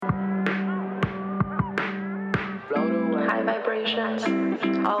vibrations,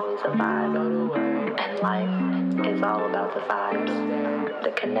 always a vibe. And life is all about the vibes,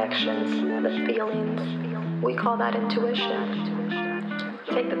 the connections, the feelings. We call that intuition.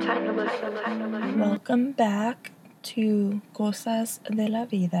 Take the time to listen. Welcome back to Cosas de la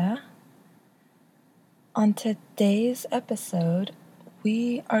Vida. On today's episode,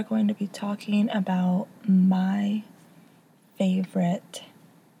 we are going to be talking about my favorite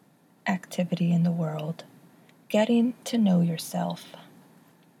activity in the world, getting to know yourself.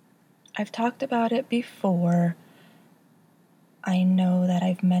 I've talked about it before. I know that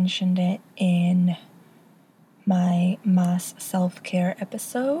I've mentioned it in my mass self-care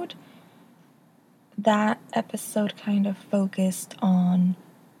episode. That episode kind of focused on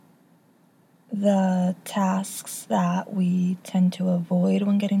the tasks that we tend to avoid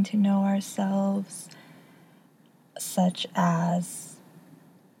when getting to know ourselves, such as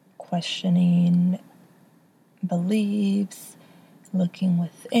questioning beliefs, looking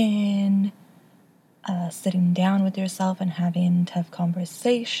within, sitting down with yourself and having tough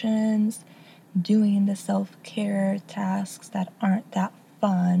conversations, doing the self-care tasks that aren't that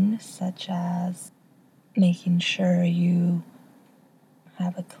fun, such as making sure you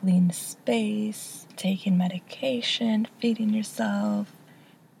have a clean space, taking medication, feeding yourself,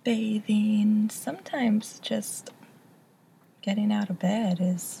 bathing. Sometimes just getting out of bed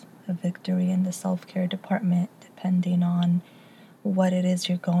is a victory in the self-care department, depending on what it is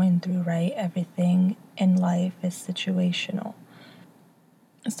you're going through, right? Everything in life is situational.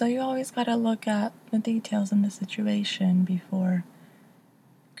 So you always got to look at the details in the situation before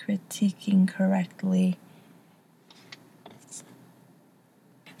critiquing correctly.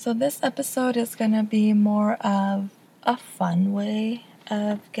 So this episode is going to be more of a fun way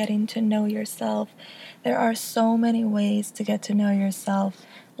of getting to know yourself. There are so many ways to get to know yourself.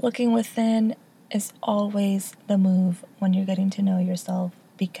 Looking within is always the move when you're getting to know yourself,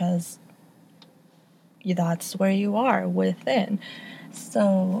 because that's where you are, within.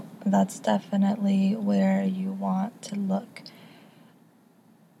 So that's definitely where you want to look.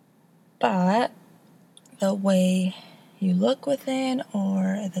 But the way you look within,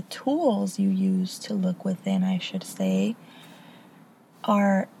 or the tools you use to look within, I should say,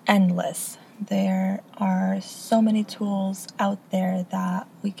 are endless. There are so many tools out there that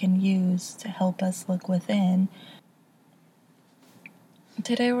we can use to help us look within.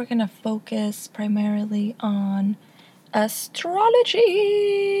 Today we're going to focus primarily on astrology.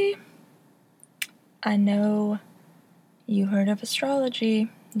 I know you heard of astrology.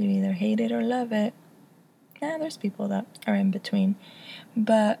 You either hate it or love it. There's people that are in between.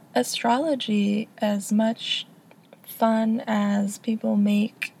 But astrology, as much fun as people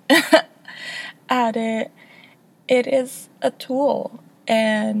make at it, it is a tool,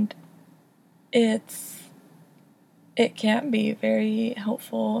 and it can be very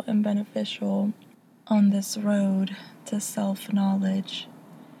helpful and beneficial on this road to self-knowledge.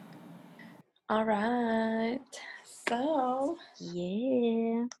 All right, so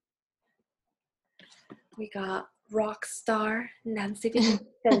Yeah. we got rock star Nancy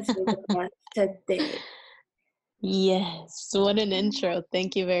Vincenzi with us today. Yes. What an intro.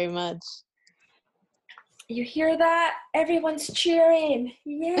 Thank you very much. You hear that? Everyone's cheering.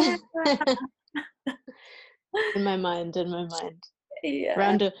 Yeah. In my mind. Yeah.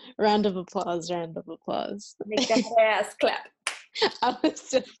 Round of applause. Make that ass clap. I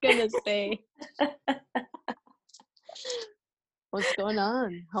was just gonna say. What's going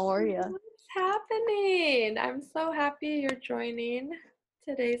on? How are you? What's happening? I'm so happy you're joining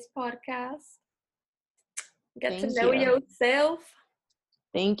today's podcast. Get Thank to know you. yourself.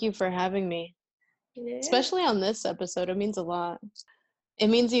 Thank you for having me. Yeah. Especially on this episode. It means a lot. It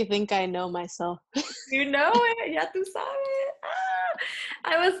means you think I know myself. You know it. Ya tú sabes.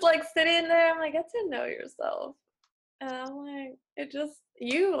 I was like sitting there. I'm like, get to know yourself. And I'm like, it just,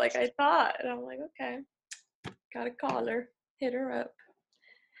 you, like I thought. And I'm like, okay, gotta call her. Hit her up.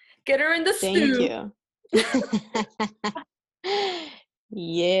 Get her in the stew. You.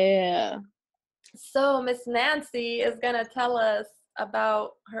 Yeah. So Miss Nancy is gonna tell us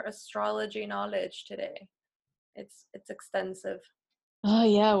about her astrology knowledge today. It's extensive. Oh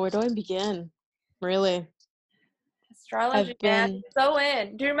yeah, where do I begin? Really? Astrology, man, so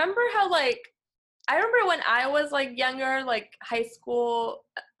in. Do you remember how, like, I remember when I was like younger, like high school,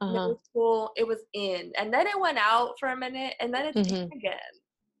 middle school, it was in, and then it went out for a minute, and then it's in again.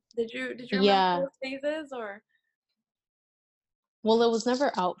 Did you remember those phases, or? Well, it was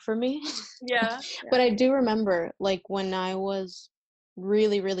never out for me. Yeah. But I do remember, like, when I was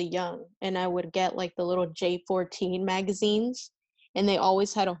really, really young, and I would get, like, the little J14 magazines, and they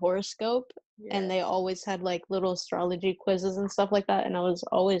always had a horoscope. and Yeah. they always had like little astrology quizzes and stuff like that, and I was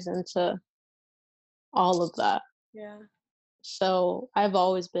always into all of that. Yeah. So I've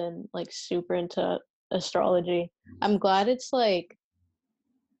always been like super into astrology. I'm glad it's like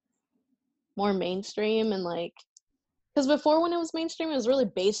more mainstream and like because before when it was mainstream, it was really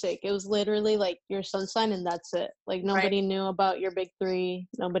basic. It was literally like your sun sign and that's it. Like Right. nobody knew about your big three.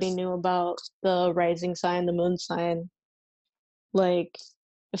 Nobody knew about the rising sign, the moon sign, like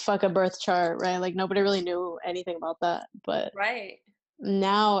fuck a birth chart, right? Like nobody really knew anything about that. But Right.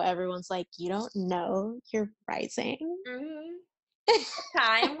 now everyone's like, you don't know your rising? Mm-hmm.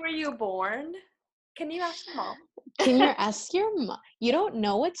 Time were you born? Can you ask your mom? Can you ask your mom? You don't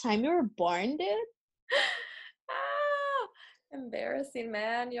know what time you were born, dude? Ah, embarrassing,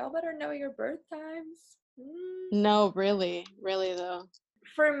 man. Y'all better know your birth times. No, really, really though.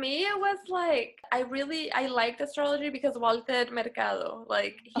 For me, it was like I liked astrology because Walter Mercado,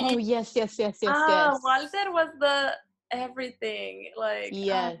 like Oh yes, yes, yes, yes, yes. Walter was the everything, like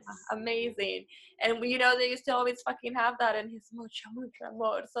Yes. amazing. And they used to always fucking have that in his mucho mucho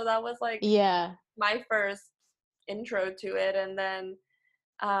amor. So that was like Yeah. my first intro to it, and then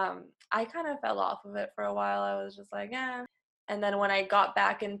I kind of fell off of it for a while. I was just like, yeah. And then when I got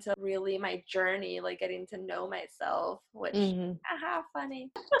back into really my journey, like getting to know myself, which, Hmm.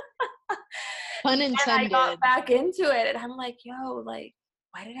 funny. Pun Then I got intended. back into it and I'm like, yo, like,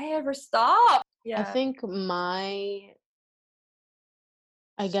 why did I ever stop? I Yeah. think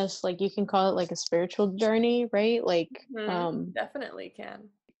I guess like you can call it like a spiritual journey, right? Like Definitely can.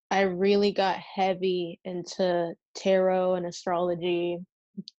 I really got heavy into tarot and astrology,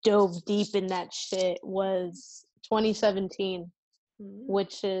 dove deep in that shit was 2017, Mm-hmm.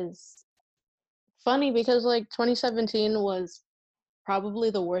 which is funny because like 2017 was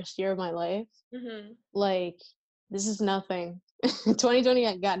probably the worst year of my life. Mm-hmm. Like this is nothing. 2020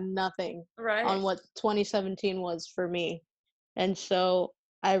 I got nothing Right. on what 2017 was for me. And so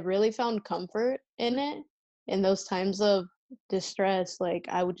I really found comfort in it in those times of distress. Like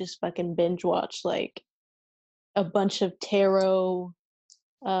I would just fucking binge watch like a bunch of tarot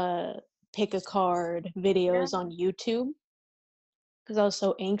uh pick a card Yeah. videos on YouTube because I was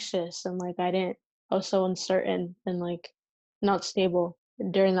so anxious and like I was so uncertain and like not stable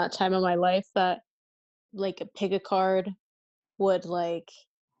during that time of my life that like a pick a card would like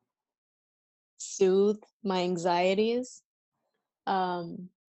soothe my anxieties. Um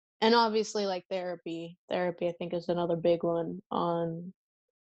and obviously like therapy I think is another big one on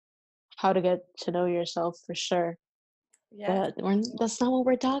how to get to know yourself for sure. Yes. But that's not what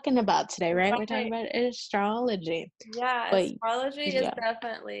we're talking about today, right? We're talking Right. about astrology. Yeah, But astrology is yeah,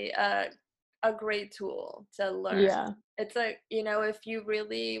 definitely a great tool to learn. yeah. It's if you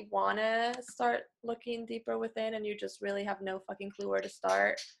really want to start looking deeper within and you just really have no fucking clue where to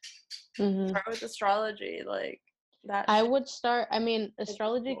start, Hmm. start with astrology. Like that I shit would start, I mean, is the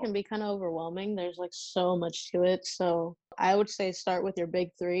astrology tool. can be kind of overwhelming. There's like so much to it. So I would say start with your big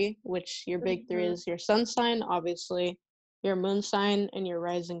three, which your big three Mhm. is your sun sign, obviously, your moon sign, and your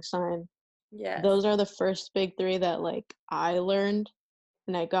rising sign. Yes. Those are the first big three that like I learned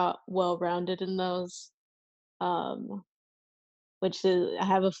and I got well rounded in those. Um, which is I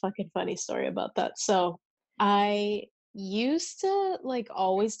have a fucking funny story about that. So I used to like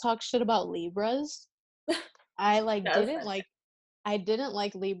always talk shit about Libras. I like Does I didn't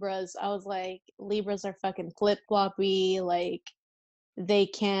like Libras. I was like, Libras are fucking flip floppy. Like, they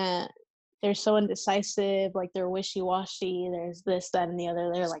can't, they're so indecisive. Like, they're wishy washy. There's this, that, and the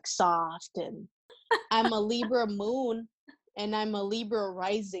other. They're like soft. And I'm a Libra moon and I'm a Libra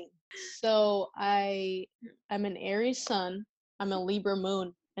rising. So I'm an Aries sun, I'm a Libra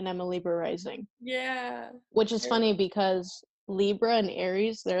moon, and I'm a Libra rising. Yeah. Which is funny because Libra and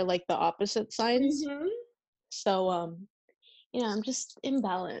Aries, they're like the opposite signs. Mm-hmm. So I'm just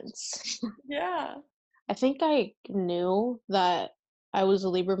imbalanced. Yeah. I think I knew that I was a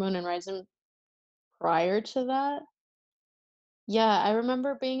Libra moon and rising prior to that. Yeah, I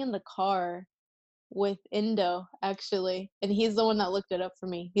remember being in the car with Indo actually, and he's the one that looked it up for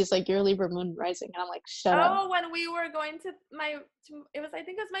me. He's like, "You're a Libra moon rising," and I'm like, "Shut up." Oh, when we were going to I think it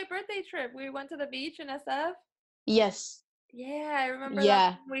was my birthday trip. We went to the beach in SF. Yes, Yeah, I remember that's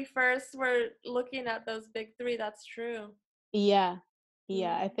yeah, when we first were looking at those big three. That's true. yeah,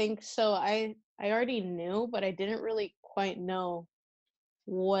 yeah. I Mhm. think so. I already knew, but I didn't really quite know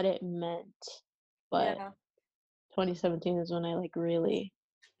what it meant. But Yeah, 2017 is when I like really.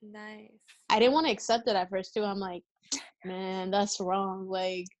 nice. I didn't want to accept it at first too. I'm like, man, that's wrong.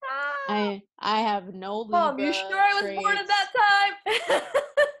 Like, Ah, I have no Mom, you sure Libra I was born at traits. that time?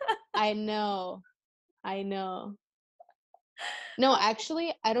 I know. I know. No,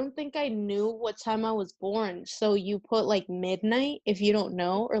 actually, I don't think I knew what time I was born. So you put like midnight if you don't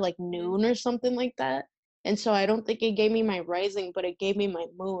know, or like Mhm. noon or something like that. And so I don't think it gave me my rising, but it gave me my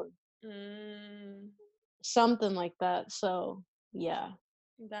moon. Mm, Something like that. So yeah,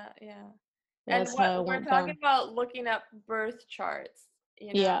 that yeah. And that's what how it we're went talking down. about looking up birth charts,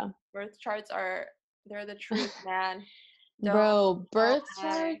 Yeah. birth charts are they're the truth, man. Don't Bro, don't birth lie.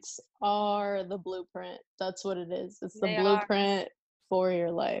 charts are the blueprint. That's what it is. It's the They are. blueprint for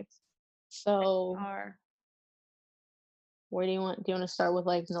your life. So Are. where do you want? Do you want to start with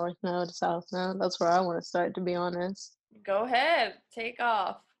like North Node, South Node? That's where I want to start, to be honest. Go ahead. Take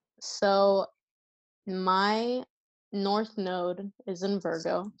off. So my North Node is in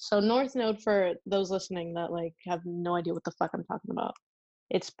Virgo. So North Node, for those listening that like have no idea what the fuck I'm talking about,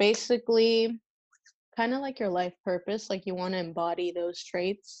 it's basically kind of like your life purpose. Like you want to embody those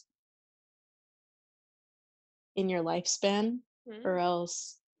traits in your lifespan, or Mm,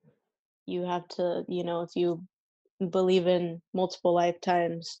 else you have to, if you believe in multiple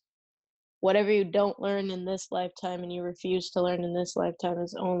lifetimes, whatever you don't learn in this lifetime and you refuse to learn in this lifetime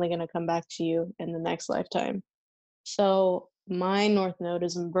is only going to come back to you in the next lifetime. So my North Node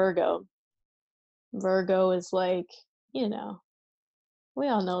is in Virgo. Virgo is like, you know, we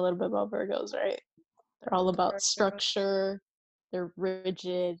all know a little bit about Virgos, right? They're all about Virgo. structure, they're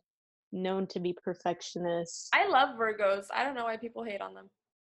rigid, known to be perfectionists. I love Virgos. I don't know why people hate on them.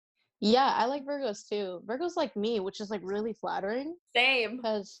 Yeah, I like Virgos too. Virgos like me, which is like really flattering Same.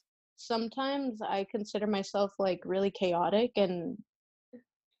 because sometimes I consider myself like really chaotic and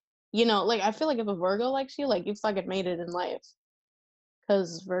like I feel like if a Virgo likes you, like you fucking made it in life.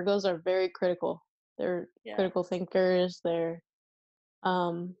 Because Virgos are very critical. They're Yeah. critical thinkers. They're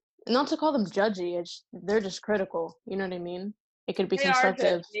not to call them judgy, they're just critical. You know what I mean? It could be They are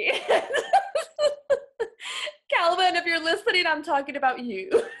constructive. judgy. Calvin, if you're listening, I'm talking about you.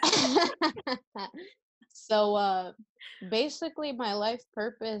 So basically my life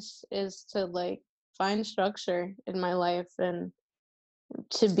purpose is to like find structure in my life and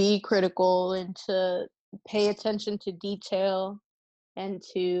to be critical and to pay attention to detail and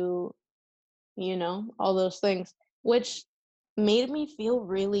to all those things, which made me feel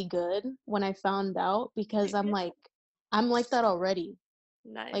really good when I found out because I'm like that already.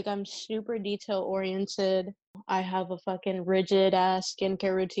 Nice. Like I'm super detail oriented. I have a fucking rigid ass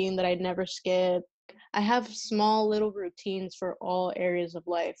skincare routine that I'd never skip. I have small little routines for all areas of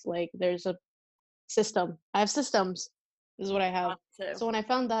life. Like there's a system. I have systems. This is what I have. Want to. So when I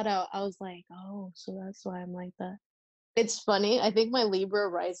found that out, I was like, oh, so that's why I'm like that. It's funny. I think my Libra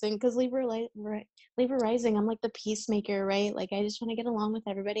rising, because Libra rising, I'm like the peacemaker, right? Like I just want to get along with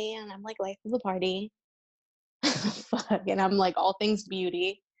everybody, and I'm like life of the party. Fuck, and I'm like all things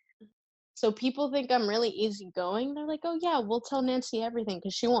beauty. So people think I'm really easygoing. They're like, "Oh yeah, we'll tell Nancy everything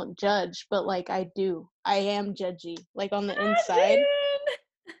because she won't judge." But like I do, I am judgy, like on the inside. Imagine!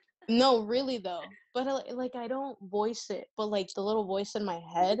 No, really though. But like I don't voice it, but like the little voice in my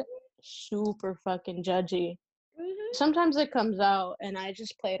head, super fucking judgy. Mhm. Sometimes it comes out and I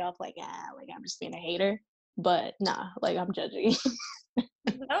just play it off like, like I'm just being a hater. But nah, like I'm judgy.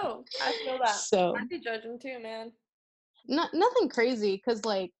 No, I feel that. So I'd be judging too, man. nothing crazy because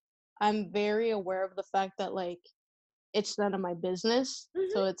like I'm very aware of the fact that like it's none of my business.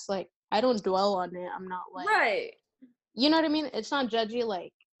 Mhm. So it's like I don't dwell on it. I'm not like, Right. you know what I mean? It's not judgy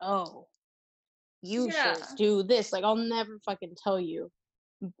like, oh, you Yeah. should do this. Like I'll never fucking tell you.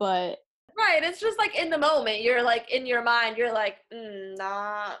 But Right. It's just like in the moment, you're like in your mind, you're like,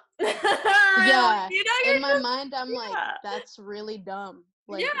 nah. Like, yeah, in you're my just mind I'm like, yeah. that's really dumb.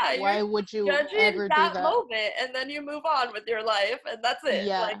 Like Yeah, you're why would you judging ever do that that? moment and then you move on with your life and that's it.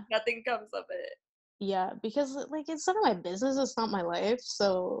 Like Yeah. nothing comes of it. Yeah, because like it's none of my business, it's not my life.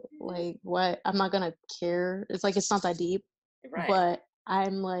 So Mhm. like what I'm not gonna care. It's like it's not that deep. Right. But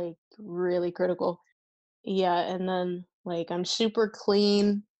I'm like really critical. Yeah, and then like I'm super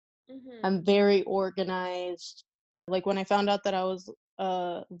clean. Mhm. I'm very organized. Like when I found out that I was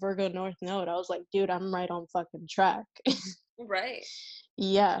Virgo North Node, I was like, dude, I'm right on fucking track. Right.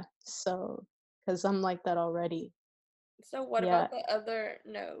 Yeah, so because I'm like that already. So what Yeah, about the other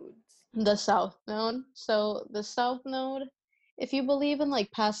nodes? the South Node. So the South Node, if you believe in like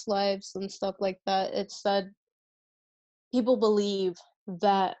past lives and stuff like that, it's said people believe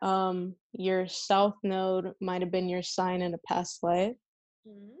that your South Node might have been your sign in a past life.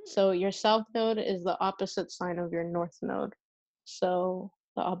 Mm. So your South Node is the opposite sign of your North Node. So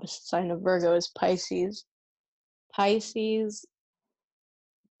the opposite sign of Virgo is Pisces. Pisces,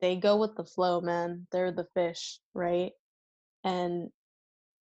 they go with the flow, man. They're the fish, right? And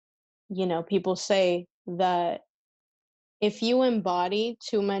people say that if you embody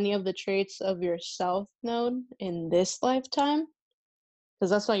too many of the traits of your self node in this lifetime,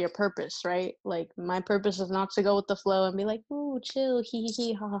 because that's not your purpose, right? Like my purpose is not to go with the flow and be like, "Ooh, chill, hee hee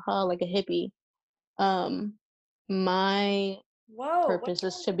hee, ha ha ha," like a hippie. Um, my Whoa, purpose what's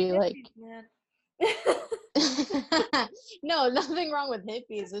is wrong to with be like, hippies, man? no, nothing wrong with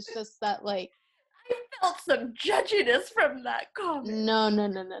hippies. It's just that like, I felt some judginess from that comment. no, no,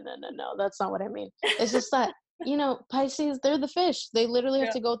 no, no, no, no, no. That's not what I mean. It's just that, Pisces, they're the fish. They literally have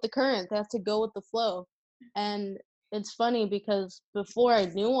Yeah. to go with the current. They have to go with the flow. And it's funny because before I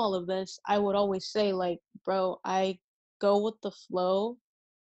knew all of this, I would always say, like, bro, I go with the flow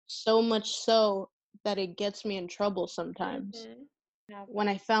so much so that it gets me in trouble sometimes. Mhm. Yeah. When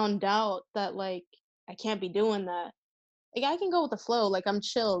I found out that, like, I can't be doing that, like, I can go with the flow, like, I'm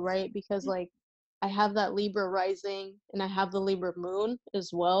chill, right? Because, like, I have that Libra rising and I have the Libra moon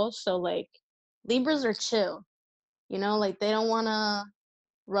as well. So, like, Libras are chill, like, they don't want to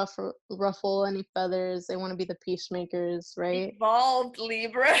ruffle any feathers. They want to be the peacemakers, right? Evolved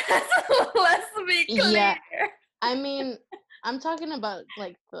Libra. Let's be clear. Yeah, I mean, I'm talking about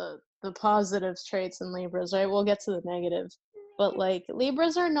like the positive traits in Libras, right? We'll get to the negatives. But like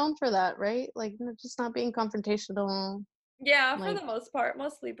Libras are known for that, right? Like just not being confrontational. Yeah, for Like, the most part,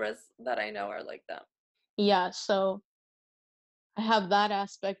 most Libras that I know are like that. yeah, so I have that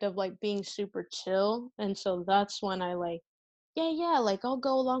aspect of like being super chill. And so that's when I like, yeah, like I'll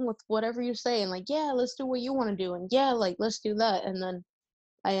go along with whatever you say and like, yeah, let's do what you want to do. And yeah, like let's do that. And then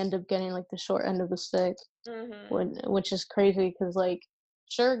I end up getting like the short end of the stick. Mhm. Which is crazy because like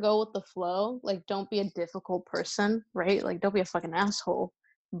sure go with the flow, like don't be a difficult person, right? Like don't be a fucking asshole,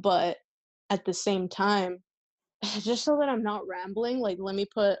 but at the same time, just so that I'm not rambling, like let me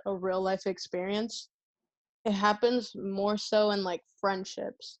put a real life experience. It happens more so in like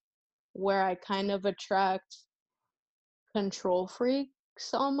friendships where I kind of attract control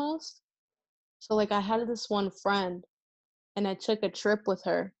freaks almost. So like I had this one friend and I took a trip with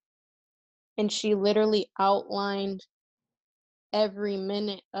her and she literally outlined every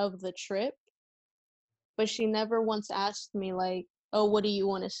minute of the trip, but she never once asked me like, "Oh, what do you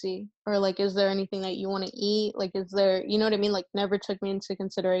want to see?" or like, "Is there anything that you want to eat?" Like, is there, you know what I mean? Like, never took me into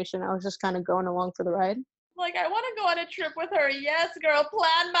consideration. I was just kind of going along for the ride. Like, I want to go on a trip with her. Yes, girl,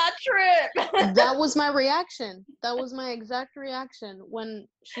 plan my trip. That was my reaction. That was my exact reaction when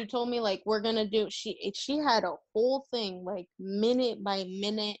she told me like we're gonna do. She had a whole thing like minute by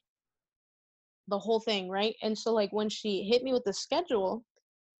minute, the whole thing, right? And so like when she hit me with the schedule,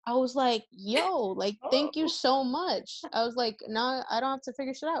 I was like, "Yo, like, thank you Oh, so much." I was like, "Now I don't have to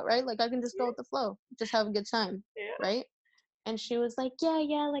figure shit out, right? Like, I can just go with the flow, just have a good time, yeah. right?" And she was like, "Yeah,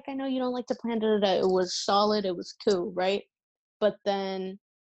 yeah, like I know you don't like to plan, da da da." It was solid, it was cool, right? But then,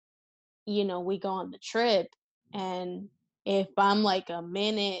 we go on the trip, and if I'm like a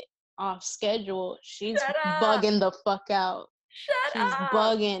minute off schedule, she's Shut up. bugging the fuck out. Shut She's up.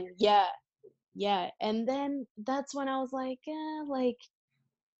 bugging, yeah, yeah. And then that's when I was like, like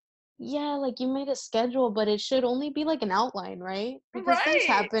yeah, like you made a schedule, but it should only be like an outline, right? Because things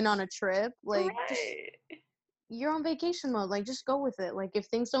Right. happen on a trip. Like just Right. you're on vacation mode, like just go with it. Like if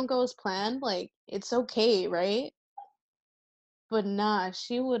things don't go as planned, like it's okay, right? But nah,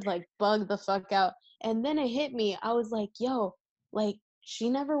 she would like bug the fuck out. And then it hit me. I was like, yo, like she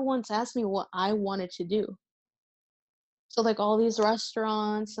never once asked me what I wanted to do. So like all these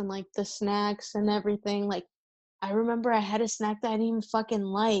restaurants and like the snacks and everything, like I remember I had a snack that I didn't even fucking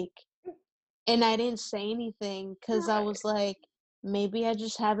like. And I didn't say anything because I Right. was like, maybe I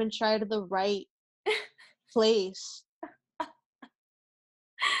just haven't tried the right place.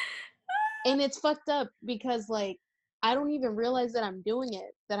 And it's fucked up because like I don't even realize that I'm doing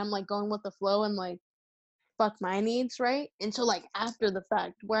it, that I'm like going with the flow and like fuck my needs, right? Until like after the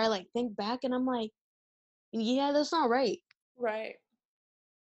fact where I like think back and I'm like, yeah, that's not right, Right.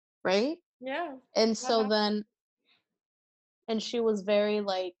 right? Yeah. And That so happens. then and she was very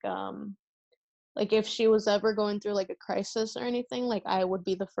like if she was ever going through like a crisis or anything, like I would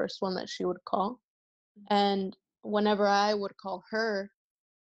be the first one that she would call. And whenever I would call her,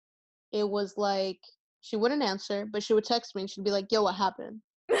 it was like she wouldn't answer, but she would text me and she'd be like, "Yo, what happened?"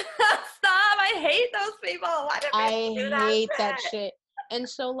 Stop. I hate those people. Why do I people do that hate that shit? shit. And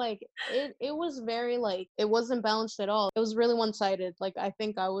so like it was very like it wasn't balanced at all. It was really one-sided. Like I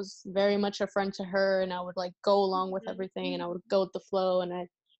think I was very much a friend to her and I would like go along with Mhm. everything and I Mhm. would go with the flow and I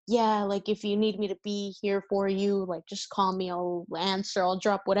yeah, like if you need me to be here for you, like just call me, I'll answer, I'll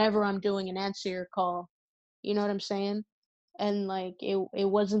drop whatever I'm doing and answer your call. You know what I'm saying? And like it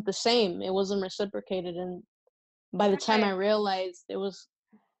wasn't the same. It wasn't reciprocated and by the time I Right. realized it was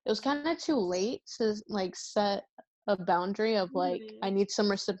kind of too late to like set a boundary of like I Mhm. need some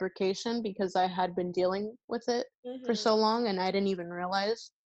reciprocation because I had been dealing with it for Mhm. so long and I didn't even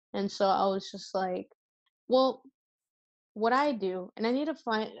realize. And so I was just like, well, what I do, and I need to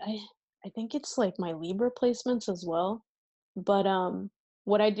find I think it's like my Libra placements as well. But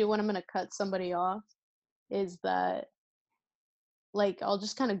what I do when I'm gonna cut somebody off is that like I'll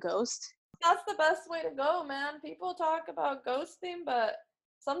just kind of ghost. That's the best way to go, man. People talk about ghosting, but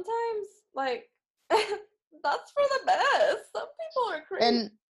sometimes, like, that's for the best. Some people are crazy.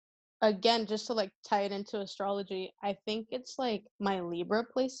 And again, just to like tie it into astrology, I think it's like my Libra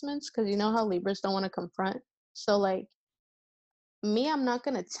placements because you know how Libras don't want to confront. So like me, I'm not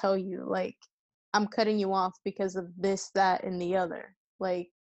gonna tell you like I'm cutting you off because of this, that, and the other. Like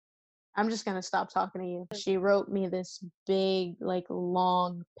I'm just gonna stop talking to you. She wrote me this big, like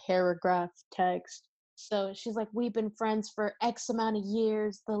long paragraph text. So she's like, we've been friends for X amount of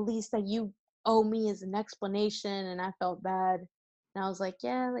years. The least that you owe me is an explanation. And I felt bad. And I was like,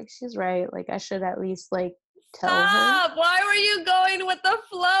 yeah, like she's right. Like I should at least like tell her. Stop! Why were you going with the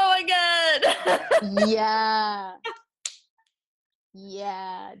flow again? Yeah.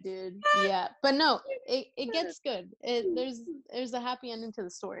 Yeah, dude. Yeah. But no, it gets good. There's a happy ending to the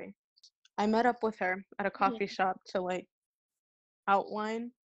story. I met up with her at a coffee Mhm. shop to like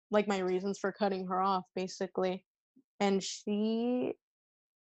outline like my reasons for cutting her off basically. And she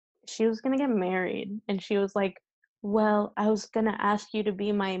was going to get married and she was like, "Well, I was going to ask you to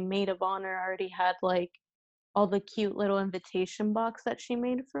be my maid of honor." I already had like all the cute little invitation box that she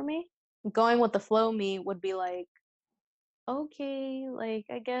made for me. Going with the flow me would be like, "Okay, like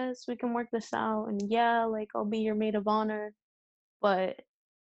I guess we can work this out and yeah, like I'll be your maid of honor." But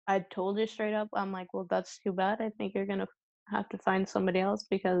I told her straight up, I'm like, "Well, that's too bad. I think you're gonna have to find somebody else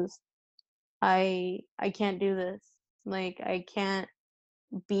because I can't do this. Like, I can't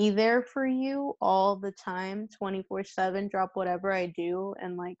be there for you all the time, 24/7, drop whatever I do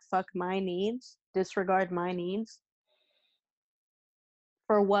and like fuck my needs, disregard my needs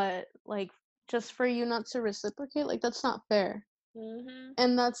for what? Like, just for you not to reciprocate? Like, that's not fair." Mhm.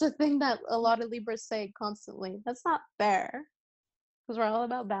 And that's the thing that a lot of Libras say constantly. That's not fair because we're all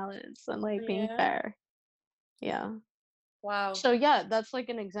about balance and like being Yeah. fair. Yeah. Wow. So yeah, that's like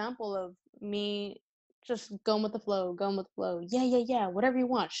an example of me just going with the flow, going with the flow. Yeah, yeah, yeah, whatever you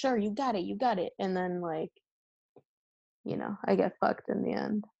want. Sure, you got it, you got it. And then like, I get fucked in the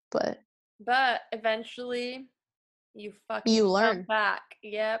end. But But eventually, you fucking you come learn back.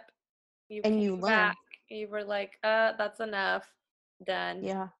 Yep. You and you came back. learn. You were like, that's enough. Done.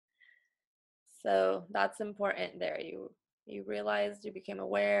 Yeah. So that's important there. You realized, you became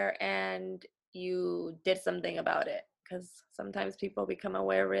aware, and you did something about it. Because sometimes people become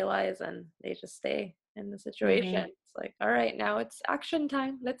aware, realize, and they just stay in the situation. Hmm. It's like, all right, now it's action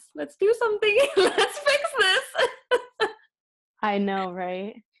time. Let's do something. Let's fix this. I know,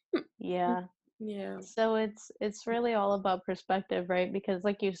 right? Yeah. Yeah. So it's really all about perspective, right? Because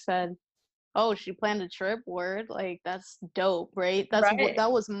like you said, oh, she planned a trip, word, like that's dope, right? That's what Right.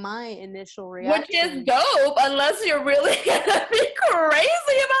 that was my initial Which is reaction. dope, unless you're really gonna be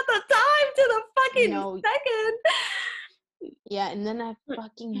crazy about the time to the fucking No, second. yeah, and then I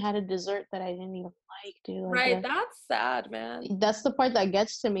fucking had a dessert that I didn't even like, dude. Like Right, that's sad, man. that's the part that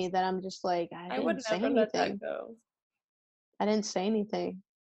gets to me that I'm just like, I I would didn't say never let that anything. go. I didn't say anything.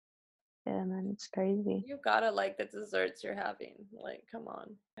 Yeah, man, it's crazy. You gotta like the desserts you're having. Like, come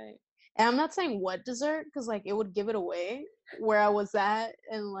on. Right. And I'm not saying what dessert, because like it would give it away where I was at.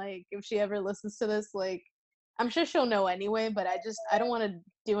 And like if she ever listens to this, like I'm sure she'll know anyway, but I don't want to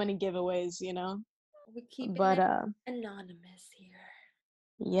do any giveaways. We're keeping But it anonymous here.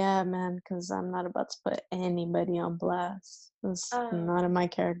 yeah, man, because I'm not about to put anybody on blast. It's Um, not in my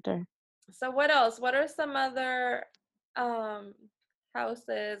character. so what else? What are some other um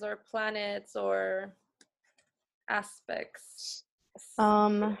houses or planets or aspects you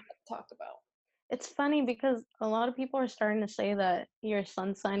Um, want to talk about? it's funny because a lot of people are starting to say that your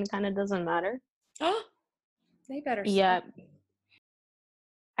sun sign kind of doesn't matter. They better stop. Yeah,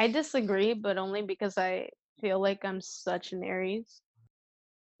 I disagree, but only because I feel like I'm such an Aries.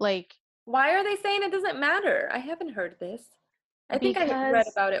 Like, Why are they saying it doesn't matter? I haven't heard this. I think I read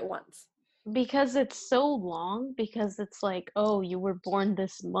because about it once. because it's so long, because it's like, oh, you were born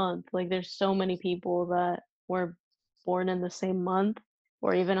this month. Like, there's so many people that were born in the same month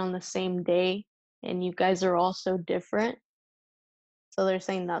or even on the same day, and you guys are all so different. So they're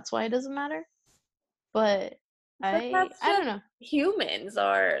saying that's why it doesn't matter. But But that's I don't just know. humans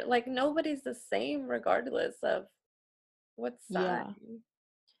are like nobody's the same regardless of what sign. Yeah.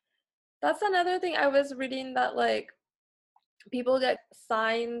 That's another thing I was reading that like people get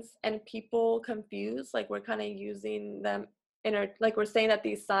signs and people confused. Like we're kind of using them in our, like we're saying that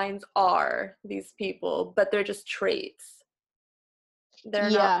these signs are these people, but they're just traits. They're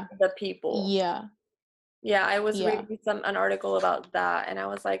not Yeah. the people. Yeah. Yeah, I was Yeah. reading an article about that, and I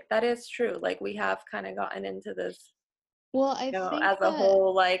was like, that is true. Like we have kind of gotten into this, Well, I you know, think as a that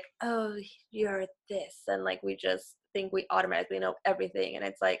whole, like, oh, you're this, and like we just think we automatically know everything, and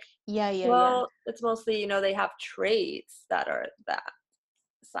it's like, yeah. well, it's mostly, you know, they have traits that are that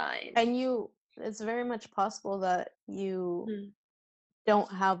sign. And it's very much possible that you Mm.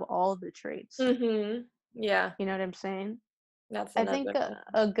 don't have all the traits. Mhm. Yeah, You know what I'm saying? that's I think another.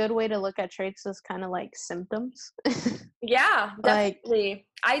 a good way to look at traits is kind of like symptoms. Yeah, Like, definitely.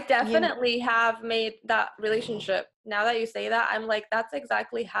 I you definitely have made that relationship. Now that you say that, I'm like, that's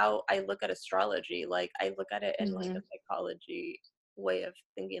exactly how I look at astrology. Like, I look at it in like a mhm. psychology way of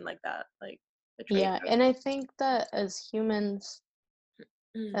thinking like that. Like, the traits Yeah, are. and I think that as humans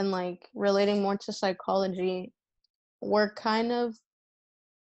Mm. and like relating more to psychology, we're kind of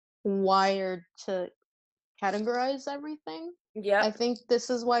wired to categorize everything. I Yep. think this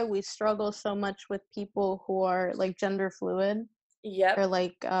is why we struggle so much with people who are like gender fluid or Yep.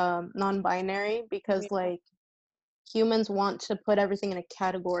 like non-binary because Yeah. like humans want to put everything in a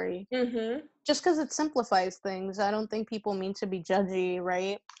category Mhm. just because it simplifies things. I don't think people mean to be judgy,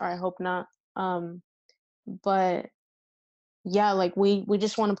 right? Or I hope not. Um, but yeah, like we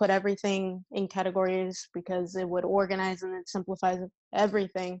just want to put everything in categories because it would organize and it simplifies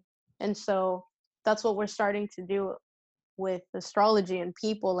everything. And so that's what we're starting to do with astrology and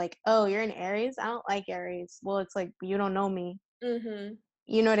people like, oh, you're an Aries? I don't like Aries. Well, it's like you don't know me. Mhm.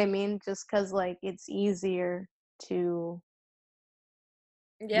 You know what I mean? Just cuz like it's easier to,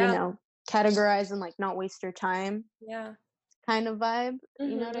 you Yeah. know, categorize and like not waste your time Yeah. kind of vibe.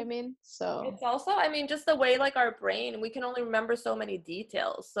 You know what I Mhm. mean? So It's also, I mean, just the way like our brain, we can only remember so many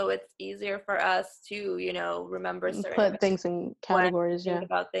details. So it's easier for us to, you know, remember certain put events things in when categories, think yeah.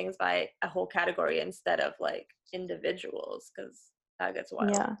 about things by a whole category instead of like individuals, because that gets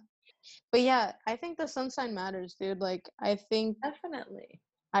wild. Yeah. But yeah, I think the sun sign matters, dude. Like I think Definitely.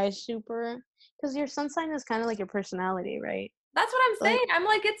 I super because your sun sign is kind of like your personality, right? That's what I'm Like saying. I'm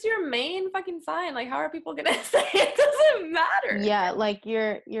like, it's your main fucking sign. Like, how are people gonna say it doesn't matter? yeah, like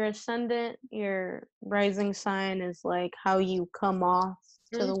your ascendant, your rising sign is like how you come off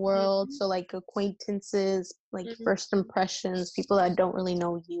to the world. Mhm. So like acquaintances, like Mhm. first impressions, people that don't really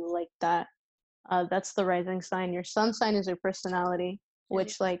know you like that. That's the rising sign. Your sun sign is your personality, Yeah.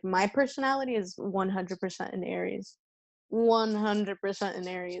 which like my personality is 100% in Aries. 100% in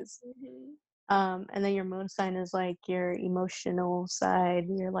Aries. Mhm. And then your moon sign is like your emotional side.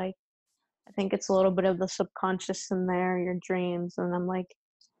 You're like, I think it's a little bit of the subconscious in there, your dreams. And I'm like,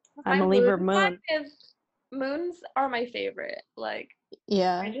 My I'm a moon Libra moon. sign is moons are my favorite. Like, I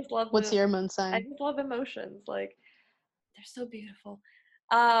Yeah. just love What's moons. your moon I sign? just love emotions. Like, they're so beautiful.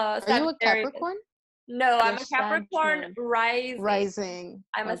 Are you a Sagittarius. Capricorn? No, You're I'm a Sag Capricorn moon. rising. Rising.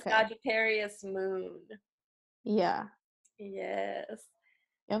 I'm a Okay. Sagittarius moon. Yeah. Yes.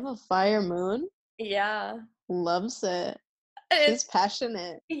 You have a fire moon? Yeah. Loves it. It's She's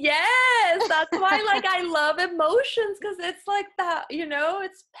passionate. yes, that's why like I love emotions because it's like that, you know,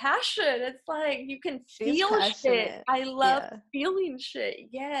 it's passion. It's like you can She's feel shit. passionate. I love Yeah. feeling shit.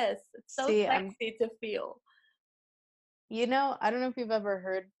 Yes, it's so See, sexy to feel. I don't know if you've ever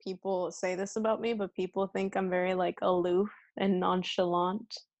heard people say this about me, but people think I'm very like aloof and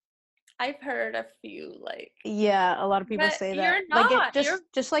nonchalant. I've heard a few like, Yeah, a lot of people but say that. you're Like it not. You're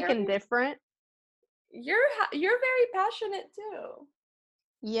just like very indifferent. you're very passionate too.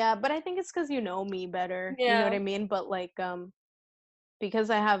 Yeah, but I think it's because you know me better. You know what Yeah. I mean? But like because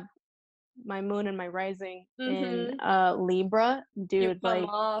I have my moon and my rising in Mhm. Libra, You dude, come like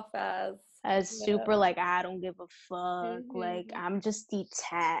off as as yeah. super like I don't give a fuck. Like Mhm. I'm just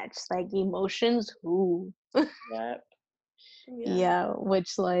detached. Like emotions, who? Yep. Yeah. Yeah,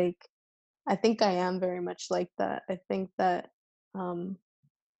 which like I think I am very much like that. I think that um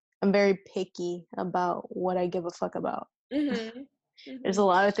I'm very picky about what I give a fuck about. Mhm. There's a Mhm.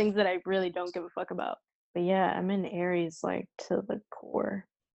 lot of things that I really don't give a fuck about. But yeah, I'm in Aries like to the core.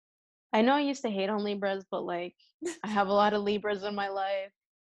 I know I used to hate on Libras, but like I have a lot of Libras in my life.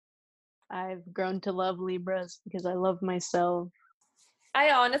 I've grown to love Libras because I love myself.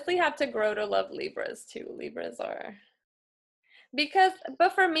 I honestly have to grow to love Libras too. Libras are because,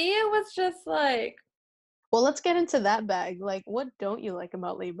 but for me, it was just like Well, let's get into that bag. Like, what don't you like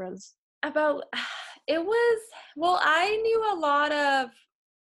about Libras? about it was, well, I knew a lot of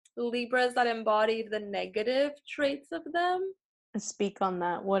Libras that embodied the negative traits of them. Speak on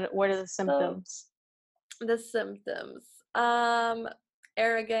that. What are the So symptoms? the symptoms. um,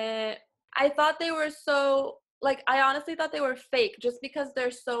 arrogant. I thought they were so like I honestly thought they were fake just because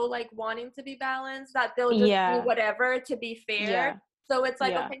they're so like wanting to be balanced that they'll just do Yeah, whatever to be fair. yeah, So it's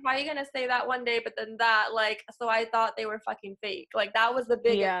like, yeah, okay, how are you gonna say that one day, but then that like so I thought they were fucking fake. Like that was the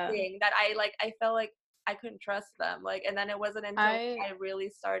biggest yeah. thing that I felt like I couldn't trust them. Like and then it wasn't until I I really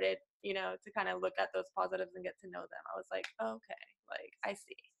started, to kind of look at those positives and get to know them. I was like, oh, okay, like I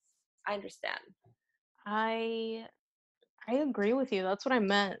see. I understand. I I agree with you. That's what I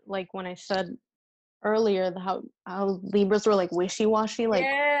meant. Like when I said earlier, how Libras were like wishy washy. Like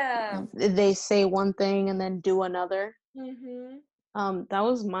Yeah. they say one thing and then do another. Mhm. That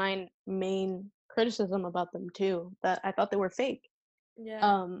was my main criticism about them too. That I thought they were fake. Yeah.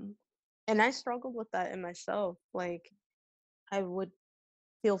 Um, and I struggled with that in myself. Like I would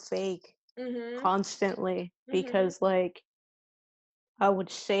feel fake Mhm. constantly Mhm. because like I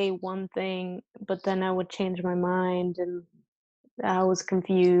would say one thing, but then I would change my mind and I was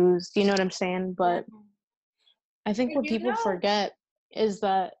confused. You know what I'm saying? Yeah. But I think But what people forget is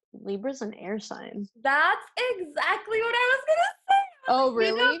that Libra's an air sign. that's exactly what I was gonna say. I was Oh, like,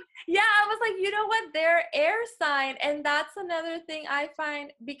 really? yeah, I was like, you know what? They're air sign, and that's another thing I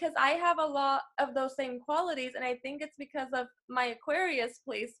find because I have a lot of those same qualities, and I think it's because of my Aquarius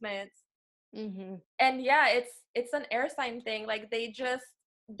placements. Mhm. And yeah, it's an air sign thing. Like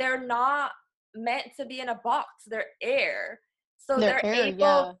they're not meant to be in a box. They're air. So They're they're air, able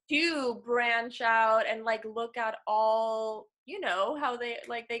yeah. to branch out and like look at all, how they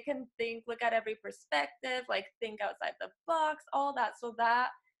like they can think, look at every perspective, like think outside the box, all that. So that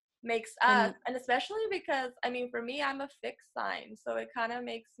makes us, And and especially because I mean for me, I'm a fixed sign. So it kind of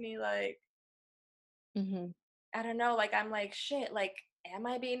makes me like mhm. I don't know, like I'm like, shit, like, am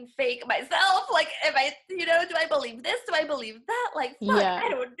I being fake myself? Like, am I, do I believe this? Do I believe that? Like, fuck, I Yeah,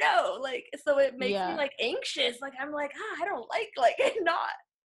 don't know. Like, so it makes me yeah. like anxious. Like, I'm like, I don't like not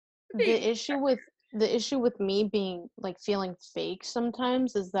being. The issue with the issue with me being like feeling fake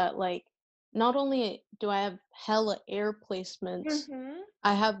sometimes is that like not only do I have hella air placements, Mm-hmm.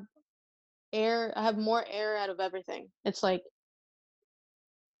 I have I have more air out of everything. It's like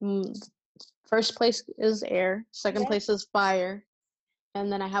mm, first place is air, second Yep. place is fire,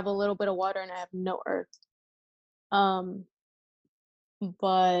 and then I have a little bit of water and I have no earth. Um,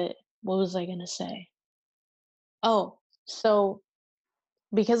 but what was I gonna say? Oh, so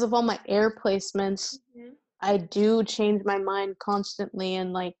because of all my air placements, Mm-hmm. I do change my mind constantly,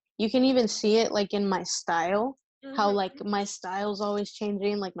 and like you can even see it like in my style, how like Mm-hmm. my style's always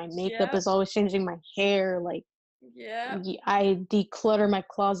changing, like my makeup Yep. is always changing, my hair, like Yep. I declutter my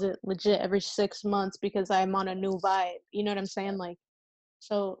closet legit every 6 months because I'm on a new vibe. You know what I'm saying? Like,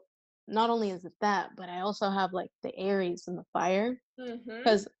 so not only is it that, but I also have like the Aries and the fire Mm-hmm.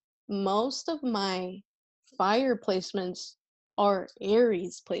 because most of my fire placements are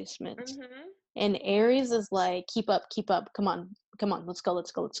Aries placements. Mm-hmm. And Aries is like, keep up, come on, let's go,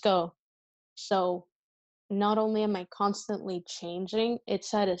 let's go, let's go. So not only am I constantly changing,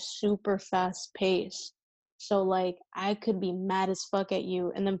 it's at a super fast pace. So like I could be mad as fuck at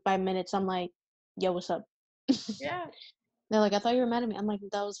you, and then 5 minutes I'm like, yo, what's up? Yeah. They're like, I thought you were mad at me. I'm like,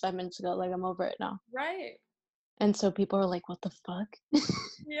 that was 5 minutes ago. Like I'm over it now. Right. And so people are like, what the fuck?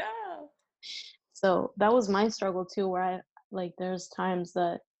 Yeah. So that was my struggle too, where I like there's times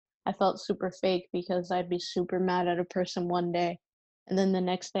that I felt super fake because I'd be super mad at a person one day, and then the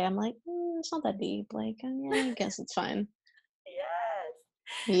next day I'm like, it's not that deep. Like, yeah, I guess it's fine.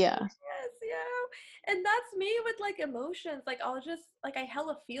 Yes. Yeah. Yes, yeah. And that's me with like emotions. Like I'll just like I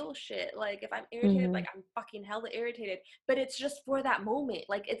hella feel shit. Like if I'm irritated, Hmm. like I'm fucking hella irritated. But it's just for that moment.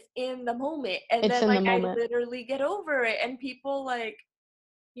 Like it's in the moment. And It's then in the like I moment. literally get over it. And people like,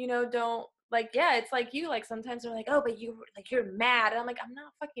 don't like yeah, it's like you like sometimes they're like, oh, but you're mad. And I'm like, I'm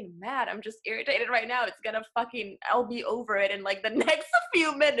not fucking mad. I'm just irritated right now. It's gonna fucking I'll be over it in like the next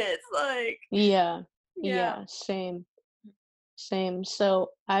few minutes. Like, Yeah. yeah. Yeah. Same. Same. So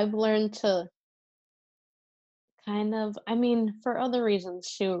I've learned to kind of, I mean, for other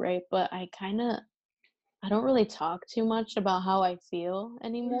reasons too, right? But I don't really talk too much about how I feel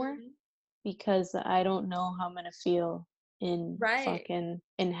anymore Mhm. because I don't know how I'm gonna feel Right.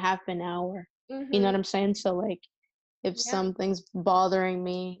 in half an hour. You know Mhm. what I'm saying? So like if Yeah. something's bothering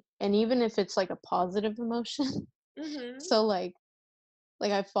me, and even if it's like a positive emotion, Mhm. so like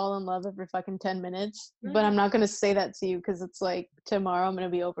I fall in love every fucking 10 minutes, but I'm Mhm. not gonna say that to you because it's like tomorrow I'm gonna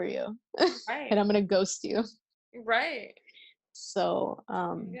be over you Right. and I'm gonna ghost you. Right. So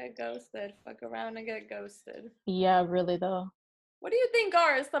Get ghosted. Fuck around and get ghosted. yeah, really though. What do you think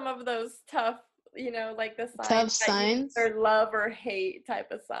are some of those tough, like the signs Tough that you signs. either love or hate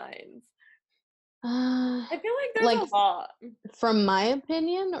type of signs? I feel like there's Like a lot. from my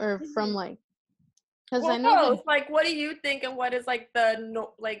opinion, or from Mhm. like, because I Well, know both. Like, what do you think, and what is like the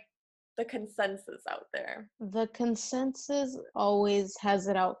no, like the consensus out there? the consensus always has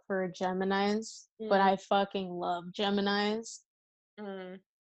it out for Geminis, but Mm, I fucking love Geminis. mm,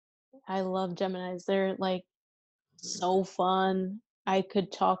 I love Geminis. They're like so fun. I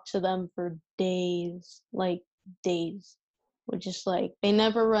could talk to them for days, like days. We're just like they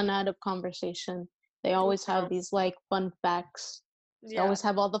never run out of conversation. They always have no. these like fun facts. They Yeah. always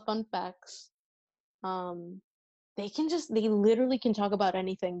have all the fun facts. Um, they literally can talk about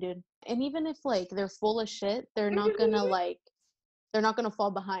anything, dude. And even if like they're full of shit, they're not gonna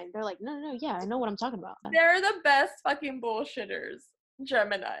fall behind. They're like, no, no, no, yeah, I know what I'm talking about. They're the best fucking bullshitters.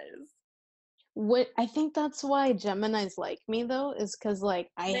 Geminis. What I think that's why Geminis like me though, is because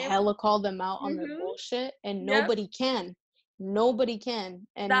like I They. hella call them out on their Mhm. bullshit, and Yep. nobody can. Nobody can.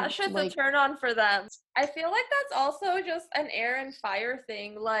 That And shit's a like, turn on for them. I feel like that's also just an air and fire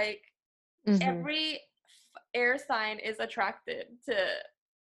thing. Like mhm, every air sign is attracted to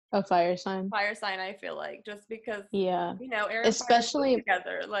a fire sign. fire sign, I feel like, just because, Yeah. air and fire go Especially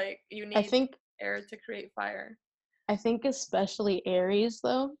together. Like you I need think air to create fire. I think especially Aries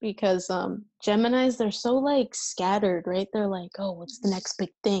though, because Geminis, they're so like scattered, right? They're like, oh, what's the next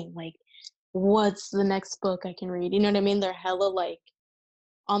big thing? Like, what's the next book I can read? You know what I mean? They're hella like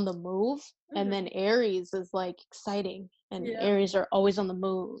on the move. And then Mhm. Aries is like exciting. And Yeah. Aries are always on the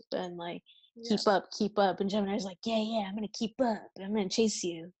move and like Yeah. keep up. And Gemini's like, yeah, yeah, I'm gonna keep up. I'm gonna chase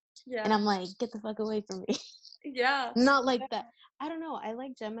you. And Yeah. I'm like, get the fuck away from me. Yeah. Not like that. I don't know. I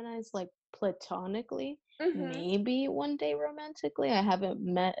like Geminis like platonically. Mhm. Maybe one day romantically. I haven't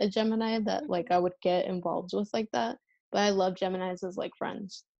met a Gemini that like Mhm. I would get involved with like that. But I love Geminis as like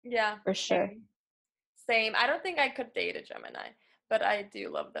friends Yeah. for sure. Same. Same. I don't think I could date a Gemini, but I do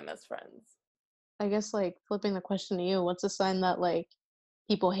love them as friends. I guess like flipping the question to you, what's a sign that like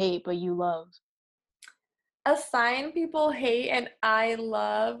people hate but you love? A sign people hate and I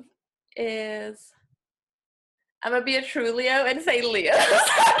love is I'm gonna be a true Leo and say Leo. I'm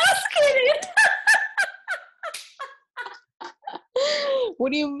just kidding.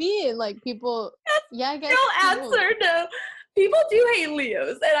 What do you mean? Like people, yeah, I guess No people, answer. No. People do hate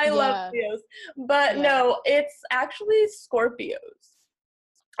Leos, and I love yeah, Leos, but yeah. no, it's actually Scorpios.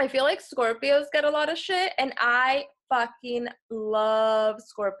 I feel like Scorpios get a lot of shit, and I fucking love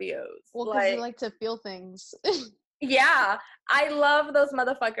Scorpios. Well, because they Like, like to feel things. yeah, I love those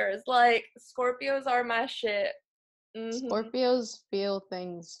motherfuckers. Like, Scorpios are my shit. Hmm. Scorpios feel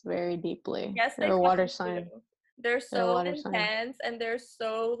things very deeply. Yes, They're they a water fucking do. sign. They're They're a so water sign. intense, and they're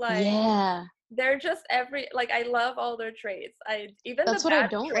so like Yeah. they're just like I love all their traits. I even the That's what I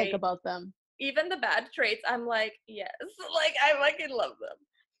bad don't like traits. about them. Even the bad traits, I'm like, yes, like I fucking love them.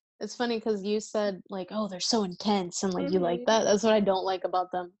 It's funny because you said like, oh, they're so intense and like you like Hmm. that. That's what I don't like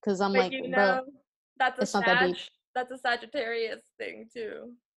about them. Because I'm But like, bro, that's a it's not that Sag. deep. That's a Sagittarius thing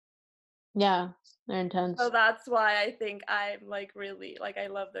too. Yeah, they're So intense. that's why I think I'm like really like I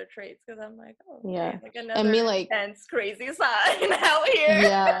love their traits because I'm like, oh, okay, Yeah. like And another me like, intense, crazy sign out here.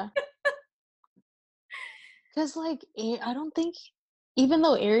 yeah. Because like, I don't think, even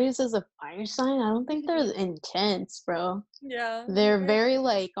though Aries is a fire sign, I don't think they're Mhm. intense, bro. Yeah, They're very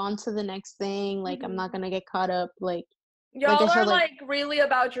like on to the next thing. Like, I'm not mhm. gonna get caught up. Like I Y'all said, are like, like really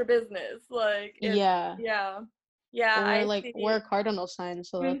about your business. Like it's yeah. yeah, yeah. We're I like, we're a see. cardinal sign,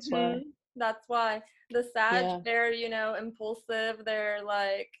 so that's why. That's why the Sag, Yeah. they're, impulsive. They're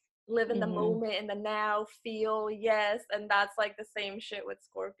like live in the Mm-hmm. moment, in the now, feel, yes. And that's like the same shit with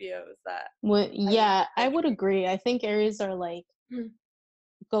Scorpios that Well, I love yeah, I their would agree. I think Aries are like, traits.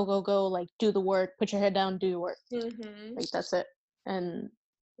 go, go, go, like, do the work, put your head down, do your work. Mm-hmm. Like, that's it. And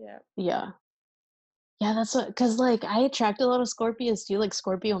Yeah. yeah. Yeah, that's what, because like I attract a lot of Scorpios too, like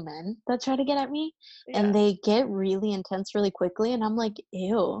Scorpio men that try to get at me, Yeah. and they get really intense really quickly, and I'm like,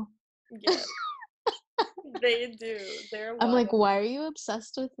 ew. Yeah. They do. They're I'm like, wild. why are you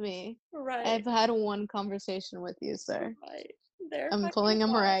obsessed with me? Right. I've had one conversation with you, sir. Right. They're I'm fucking pulling a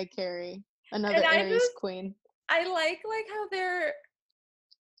wild. Mariah Carey, another And Aries queen. I like how they're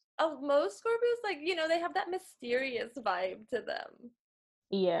most Scorpios, like, they have that mysterious vibe to them.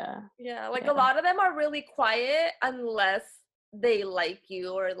 Yeah, Yeah, like a yeah. lot of them are really quiet unless they like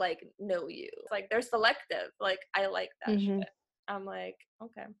you or like know you. It's like they're selective. Like I like that Hmm. shit. I'm like,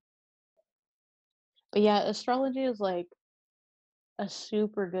 okay. But yeah, astrology is like a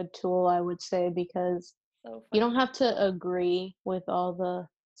super good tool, I would say, because So you don't fucking have to agree with all the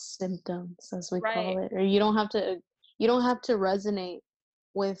symptoms, as we right. call it, or you don't have to resonate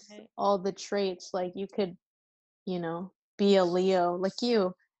with Right. all the traits. Like you could, be a Leo, like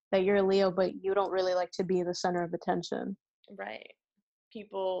you. that you're a Leo, but you don't really like to be the center of attention. Right.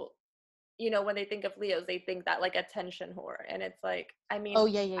 People, when they think of Leos, they think that like attention whore. And it's like, I mean, Oh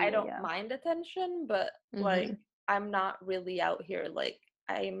yeah, yeah, I yeah, don't yeah. mind attention, but like Mm-hmm. I'm not really out here like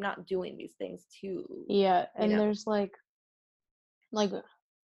I'm not doing these things too, Yeah, you and know. there's like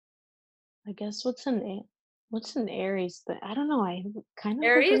I guess what's an Aries thing? I don't know. I kind of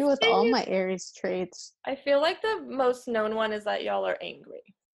Aries agree with all thing, my Aries traits. I feel like the most known one is that y'all are angry.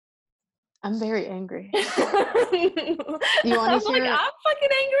 I'm very angry. You want to I'm like, hear? I'm fucking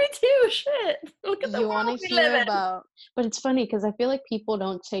angry too. Shit. Look at the You want to world we live hear in. about? But it's funny because I feel like people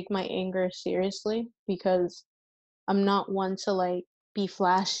don't take my anger seriously because I'm not one to like be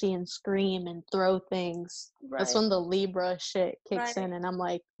flashy and scream and throw things. That's Right, when the Libra shit kicks right. in, and I'm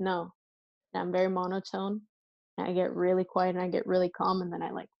like, no. And I'm very monotone. And I get really quiet and I get really calm, and then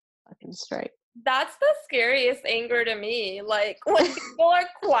I like fucking strike. That's the scariest anger to me. Like when people are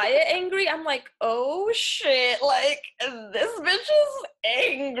quiet angry, I'm like, oh shit, like this bitch is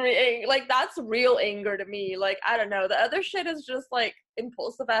angry. Like that's real anger to me. Like I don't know. The other shit is just like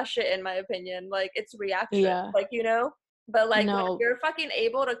impulsive ass shit in my opinion. Like it's reaction. Yeah. Like But like when No. you're fucking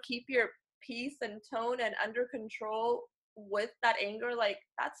able to keep your peace and tone and under control with that anger, like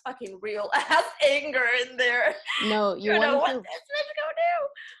that's fucking real ass anger in there. No, you You want know to what hear this bitch gonna do?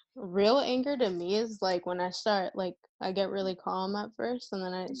 real anger to me is like when I start like I get really calm at first and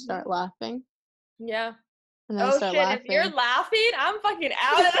then I Mhm. start laughing Yeah. and then I Oh start shit, if you're laughing. laughing, I'm fucking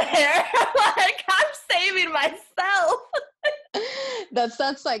out of there. Like I'm saving myself. That's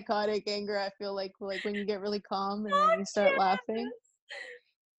that psychotic anger I feel like when you get really calm and then Fuck you start laughing.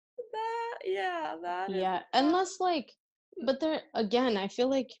 yes. That is Yeah, that. unless like but there again, I feel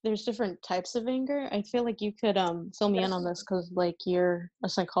like there's different types of anger. I feel like you could fill me in on this Definitely. cuz like you're a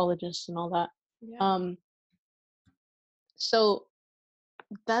psychologist and all that. Yeah. Um so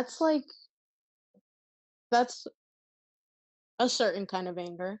that's like that's a certain kind of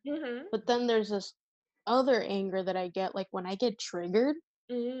anger. Mhm. But then there's this other anger that I get like when I get triggered,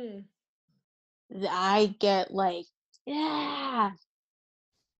 Mm. I get like yeah,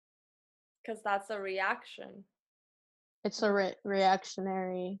 Cuz that's a reaction. it's a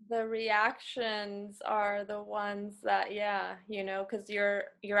reactionary. The reactions are the ones that cuz you're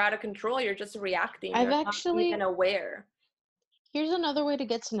out of control, you're just reacting. I've You're not even actually aware. here's another way to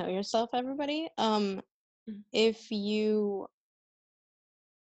get to know yourself everybody. Mhm. If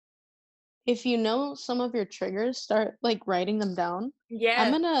you know some of your triggers, start like writing them down. I'm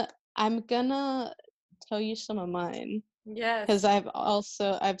Yes. gonna I'm gonna tell you some of mine Yes. because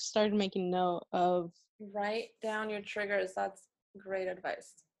I've started making note of Write down your triggers. That's great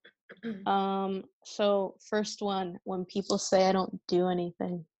advice. so first one, when people say I don't do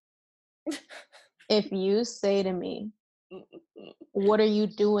anything. If you say to me, what are you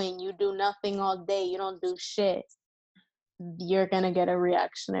doing? You do nothing all day, you don't do shit. You're gonna get a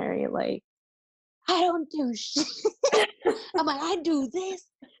reactionary like, I don't do shit. I'm like, I do this.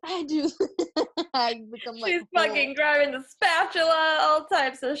 I do. I become like She's full. fucking grabbing the spatula, all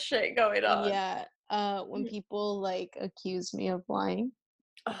types of shit going on. Yeah. When people like accuse me of lying.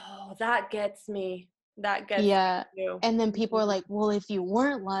 Oh, that gets me. That gets Yeah. me too. And then people are Mhm. like, well, if you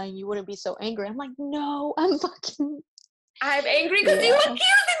weren't lying, you wouldn't be so angry. I'm like, no, I'm fucking. I'm angry because you Yeah.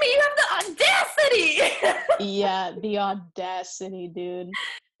 accused me. You have the audacity. Yeah. The audacity, dude.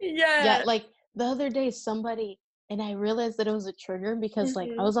 Yeah. Yes. Like the other day, somebody, and I realized that it was a trigger because like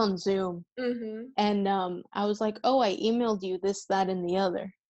I Mhm. was on Zoom Mhm. and I was like, oh, I emailed you this, that, and the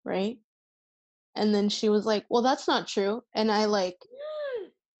other. Right. And then she was like, "Well, that's not true." And I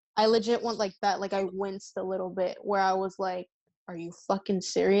legit went like that, like I winced a little bit where I was like, "Are you fucking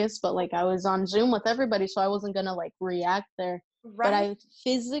serious?" But like I was on Zoom with everybody, so I wasn't gonna like react there. But Right. I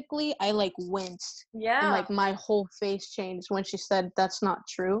physically I like winced and Yeah. like my whole face changed when she said that's not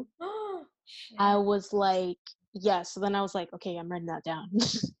true. Oh I shit. was like, yeah. So then I was like, okay, I'm writing that down.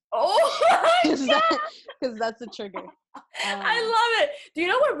 Oh my Cause that god. because that's a trigger. I love it. Do you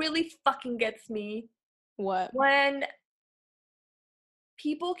know what really fucking gets me? What? When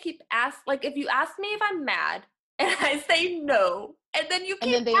people keep like if you ask me if I'm mad and I say no, and then you And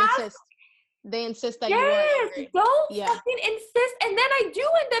keep then they asking, insist. They insist that you are yes, angry. don't Yeah. fucking insist, and then I do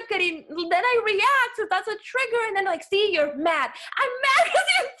end up then I react, so that's a trigger, and then like, see, you're mad. I'm mad because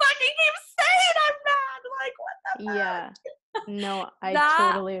you fucking keep saying I'm mad. Like, what the Yeah. No, fuck? I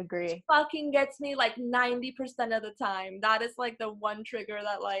That totally agree. fucking gets me like 90% of the time. That is like the one trigger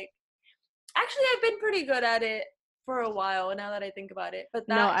that like, actually I've been pretty good at it for a while now that I think about it, but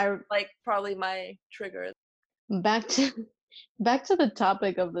No, that is I like probably my trigger. back to Back to the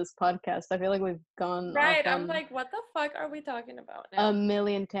topic of this podcast. I feel like we've gone off Right. I'm on like, what the fuck are we talking about a now?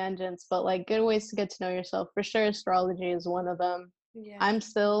 million tangents, but like good ways to get to know yourself. For sure, astrology is one of them. Yeah. I'm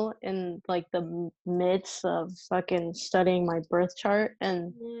still in like the midst of fucking studying my birth chart,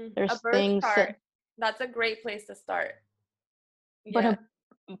 and A there's birth things chart. that, That's a great place to start. but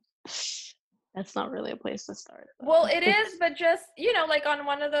Yeah. that's not really a place to start Well, though. it is, but just, like on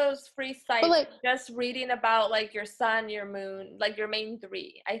one of those free But sites, like, just reading about like your sun, your moon, like your main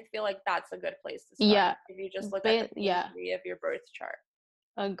three. I feel like that's a good place to start yeah, if you just look at the main yeah, three of your birth chart.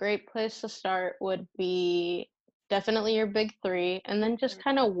 a great place to start would be definitely your big three, and then just Mhm.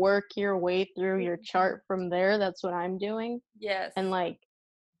 kind of work your way through your Mhm. chart from there. That's what I'm doing. Yes. And like,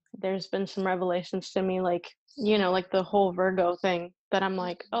 there's been some revelations to me, like, like the whole Virgo thing that I'm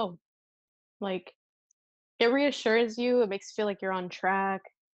like, oh, like, it reassures you. It makes you feel like you're on track.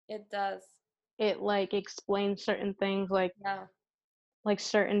 It does. It like explains certain things, Yeah. like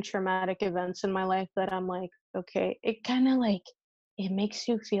certain traumatic events in my life that I'm like, okay, it kind of like it makes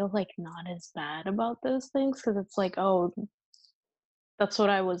you feel like not as bad about those things because it's like, oh, that's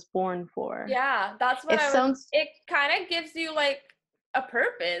what I was born for. Yeah, that's what It sounds, it kind of gives you like a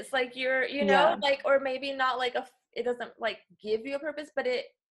purpose. Like yeah, like, or maybe not like it doesn't like give you a purpose, but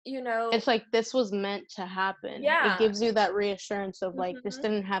it's like this was meant to happen. It yeah. gives you that reassurance of like, this Hmm.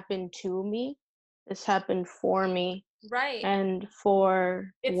 didn't happen to me, this happened for me Right. and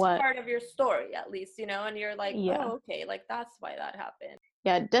for It's what? part of your story at least, and you're like, Yeah. oh, okay, like that's why that happened.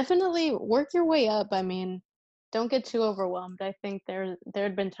 Yeah, definitely work your way up. I mean, don't get too overwhelmed. I think there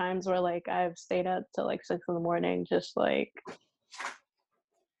had been times where like I've stayed up till like 6 in the morning, just like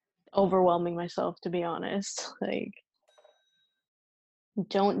overwhelming myself, to be honest. Like,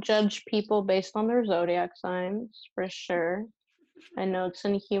 don't judge people based on their zodiac signs, for sure. I know it's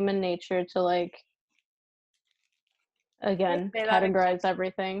in human nature to like, Let's again, say that again. categorize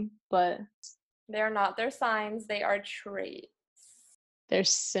everything, but They're not their signs, they are traits. there's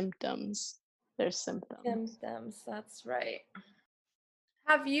symptoms. There's symptoms. Symptoms, that's right.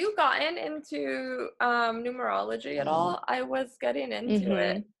 Have you gotten into numerology at all? I was getting into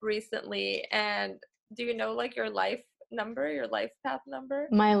it Mm-hmm. recently, and do you know like your life number, your life path number?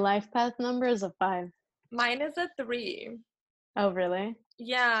 My life path number is a 5. Mine is a 3. Oh, really?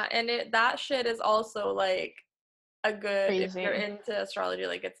 Yeah, and that shit is also like a good, if you're Crazy. into astrology,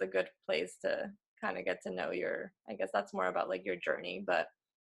 like it's a good place to kind of get to know I guess that's more about like your journey, but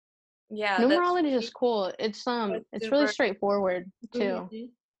yeah, Numerology is cool. was It's really super. straightforward too. Mhm.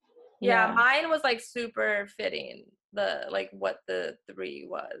 Yeah, Yeah. mine was like super fitting, the like what the 3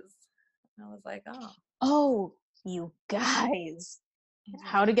 was. I was like, oh. Oh, you guys. Mhm.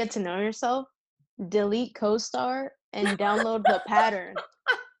 How to get to know yourself? Delete CoStar and download the pattern.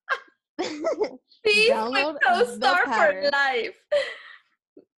 Beef with Download the co-star for pattern. life.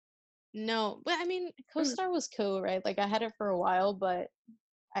 No, but I mean, Mm. CoStar was cool, right? Like I had it for a while, but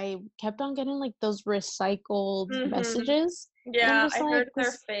I kept on getting like those recycled Mhm. messages, and I'm Yeah, just I like, heard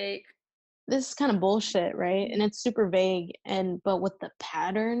they're fake. this is kind of bullshit, right? And it's super vague. And but with the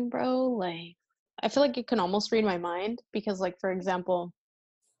pattern, bro, like I feel like it can almost read my mind because, like, for example,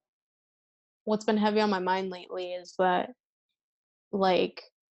 what's been heavy on my mind lately is that like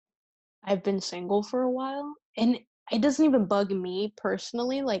I've been single for a while, and it doesn't even bug me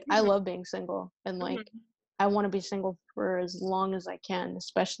personally. Like I Mhm. love being single, and like Mhm. I want to be single for as long as I can,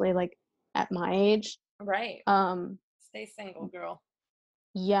 especially like at my age. Right. Um, Stay single, girl.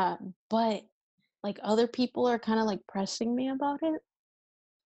 yeah, but like other people are kind of like pressing me about it.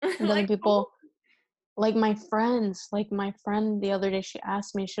 Like other Like, oh. people, like my friend the other day, she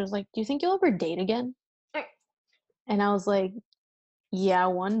asked me, she was like, "Do you think you'll ever date again?" And I was like, "Yeah,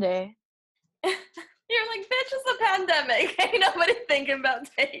 one day." You're like, bitch, it's a pandemic. Ain't nobody thinking about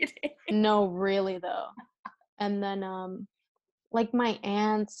dating. No, really though. And then like my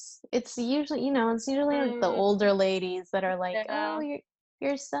aunts, it's usually like the Mm, older ladies that are like, "Oh, yeah.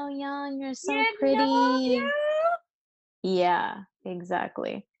 you're so young, you're so Yeah, no, pretty." yeah. Yeah,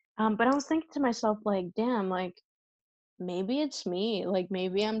 exactly. But I was thinking to myself like, "Damn, like maybe it's me. Like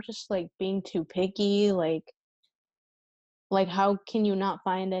maybe I'm just like being too picky, like how can you not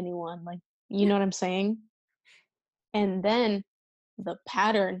find anyone?" Like, you know what I'm saying? And then the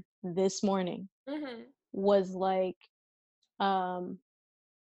pattern this morning Mhm. was like, um,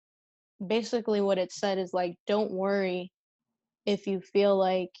 basically what it said is like, don't worry if you feel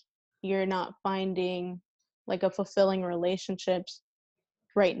like you're not finding like a fulfilling relationships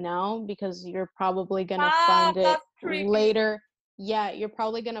right now because you're probably gonna Ah, find it that's creepy. later. Yeah, you're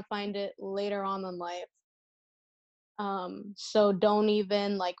probably gonna find it later on in life. So don't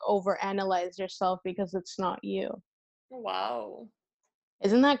even like overanalyze yourself because it's not you. Wow.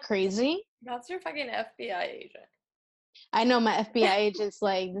 Isn't that crazy? That's your fucking FBI agent. I know my FBI agent's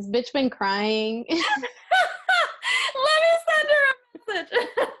like, this bitch been crying. Let me send her a message.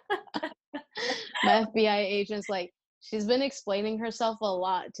 My FBI agent's like, she's been explaining herself a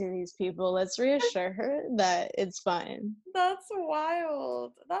lot to these people. Let's reassure her that it's fine. That's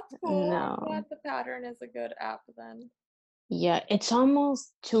wild. That's cool. I'm No. glad the pattern is a good app then. Yeah, it's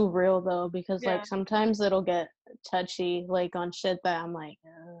almost too real though, because Yeah. like sometimes it'll get touchy, like on shit that I'm like, I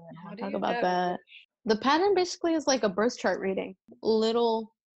don't How want do to talk you about know? that. The pattern basically is like a birth chart reading,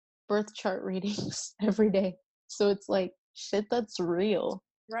 little birth chart readings every day. So it's like shit that's real.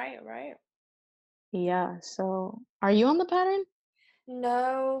 Right, right. Yeah, so are you on the pattern?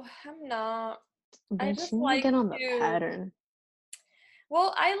 No, I'm not. I Bitch, just you need to like get on the to, pattern.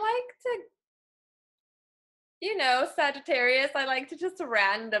 well, I like to, Sagittarius, I like to just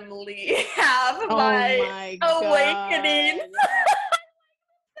randomly have Oh my my awakenings god.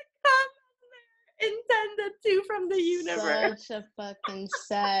 come intended to from the universe. Such a fucking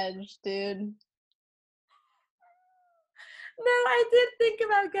sag, dude. No, I did think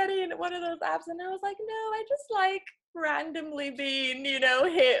about getting one of those apps, and I was like, no, I just like randomly being,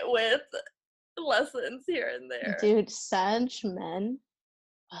 hit with lessons here and there. Dude, sag men.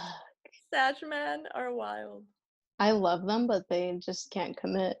 Sag men are wild. I love them, but they just can't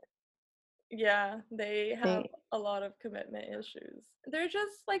commit. Yeah, they have They, a lot of commitment issues. They're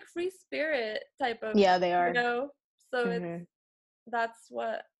just like free spirit type of, yeah, they are. so Hmm. that's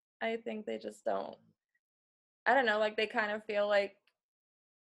what I think they just don't. I don't know, like they kind of feel like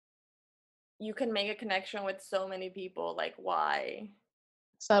you can make a connection with so many people, like why?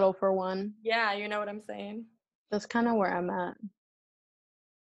 Settle for one. Yeah, you know what I'm saying? That's kind of where I'm at.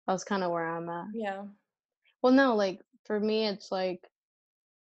 That's kind of where I'm at. Yeah. Well, no, like for me, it's like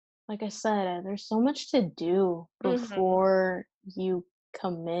I said, there's so much to do Mhm. before you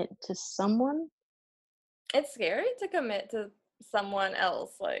commit to someone, It's scary to commit to someone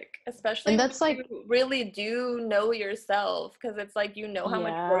else, like, especially and when that's like, you really do know yourself, because it's like you know how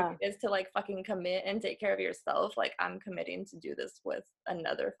much work yeah, it is to like fucking commit and take care of yourself. Like, I'm committing to do this with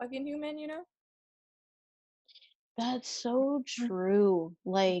another fucking human, you know? that's so Mm. true.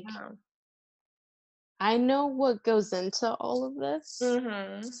 Like, Yeah. I know what goes into all of this,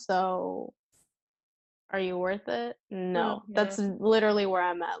 Mhm. so are you worth it? No. That's Mhm. literally where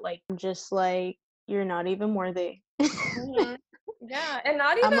I'm at. Like, I'm just like, you're not even worthy. Mhm. Yeah, and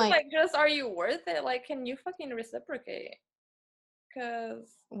not I'm even like, like just are you worth it? Like, can you fucking reciprocate?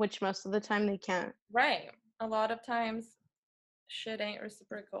 Because, which most of the time they can't. right, a lot of times shit ain't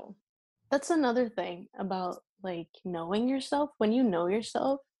reciprocal. That's another thing about like knowing yourself. When you know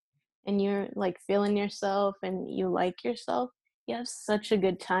yourself and you're like feeling yourself and you like yourself, you have such a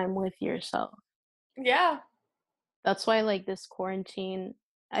good time with yourself. Yeah. That's why, like, this quarantine,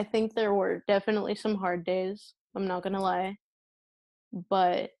 I think there were definitely some hard days. I'm not gonna lie.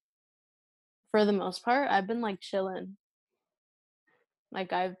 But for the most part, I've been like chilling.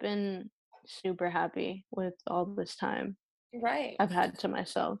 Like, I've been super happy with all this time Right. I've had to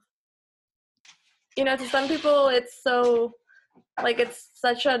myself. To some people, it's so like it's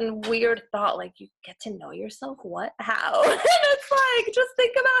such a weird thought. Like you get to know yourself. What? How? And it's like just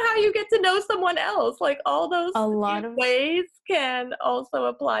think about how you get to know someone else. Like all those A same lot of ways can also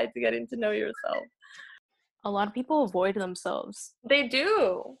apply to getting to know yourself. a lot of people avoid themselves. They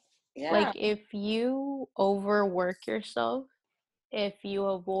do. Yeah. Like, if you overwork yourself, if you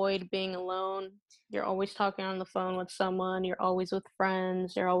avoid being alone, you're always talking on the phone with someone, you're always with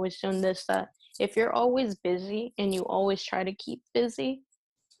friends, you're always doing this, that. If you're always busy and you always try to keep busy,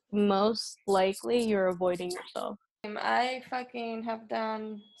 most likely you're avoiding yourself. I fucking have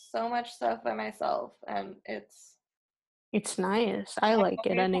done so much stuff by myself, and it's It's nice. I like it always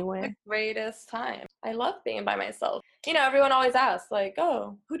had the anyway. greatest time. I love being by myself. Everyone always asks, like,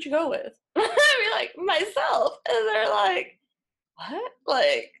 oh, who'd you go with? I'd be like, myself. And they're like, what?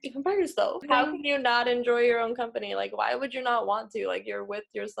 Like, even by yourself? How Then can you not enjoy your own company? Like, why would you not want to? Like, you're with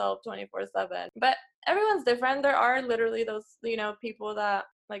yourself 24/7. But everyone's different. There are literally those, people that,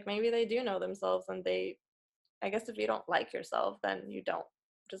 like, maybe they do know themselves and I guess if you don't like yourself, then you don't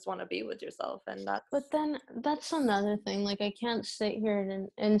just want to be with yourself. And that's but then that's another thing. Like, I can't sit here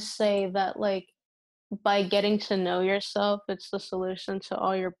and say that like by getting to know yourself it's the solution to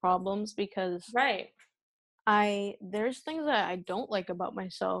all your problems, because right. I there's things that I don't like about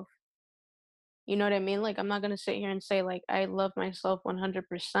myself. You know what I mean? Like, I'm not gonna sit here and say like I love myself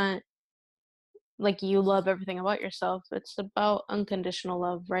 100%. Like, you love everything about yourself. It's about unconditional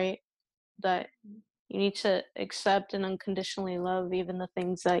love, right? That you need to accept and unconditionally love even the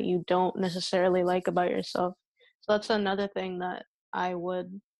things that you don't necessarily like about yourself. So that's another thing that I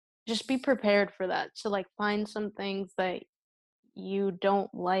would just be prepared for that. To like find some things that you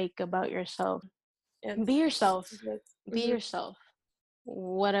don't like about yourself. Be It's yourself. just, Be yourself.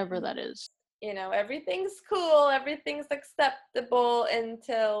 Whatever that is. you know, everything's cool, everything's acceptable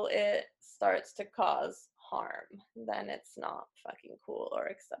until it starts to cause harm. Then it's not fucking cool or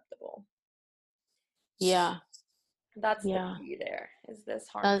acceptable. Yeah. That's the Yeah. key there. Is this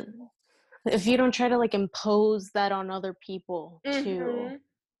Uh, harmful? if you don't try to like impose that on other people too,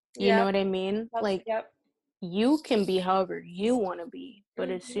 you know Yep. what I mean? That's Like yep. you can be however you want to be, but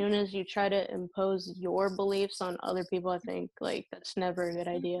as Mhm. soon as you try to impose your beliefs on other people, I think like that's never a good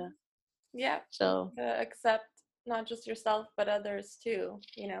idea. Yep. So, Accept not just yourself but others too,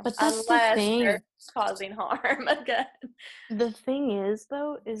 you know, but that's the unless they're thing. causing harm again. The thing is,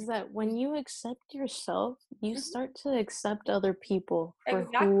 though, is that when you accept yourself, you Mhm. start to accept other people for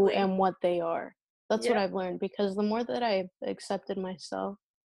who Exactly. and what they are. That's what Yep. I've learned because the more that I've accepted myself,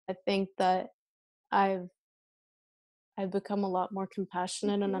 I think that I've I've become a lot more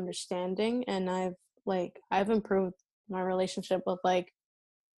compassionate and Mhm. understanding, and I've improved my relationship with like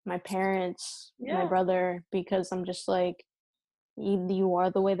my parents, my Yeah. brother, because I'm just like you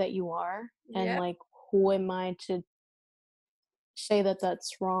are the way that you are, and Yep. like who am I to say that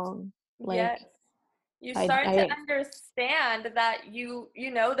that's wrong? Like Yes. You I start to I understand that you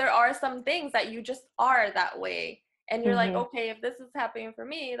know, there are some things that you just are that way. And you're like, mhm. okay, if this is happening for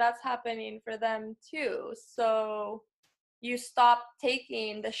me, that's happening for them too. So you stop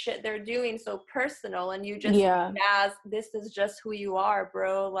taking the shit they're doing so personal and you just Yeah. as this is just who you are,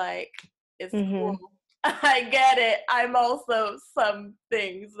 bro. Like, it's cool. Mhm. I get it. I'm also some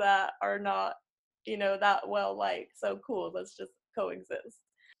things that are not, you know, that well liked. So cool. Let's just coexist.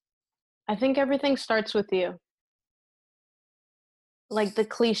 I think everything starts with you. Like the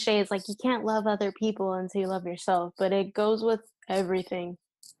cliche is like you can't love other people until you love yourself, but it goes with everything.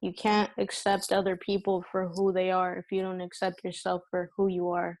 You can't accept other people for who they are if you don't accept yourself for who you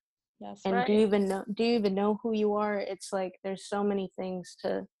are. That's And right. do you even know who you are? It's like there's so many things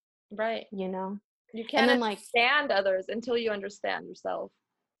to, Right. you know. You And can't then like understand others until you understand yourself.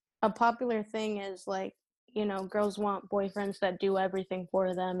 a popular thing is like, you know, girls want boyfriends that do everything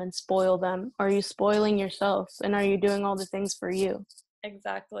for them and spoil them. Are you spoiling yourself and are you doing all the things for you?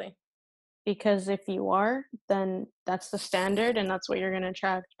 Exactly. Because if you are, then that's the standard and that's what you're going to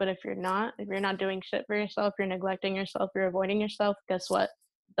attract. But if you're not doing shit for yourself, you're neglecting yourself, you're avoiding yourself, guess what?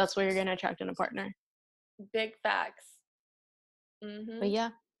 That's what you're going to attract in a partner. Big facts. But Mm-hmm. yeah.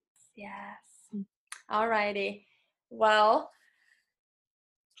 Yes. Alrighty. Well,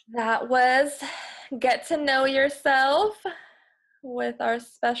 that was Get to Know Yourself with our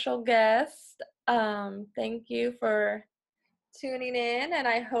special guest. Thank you for tuning in, and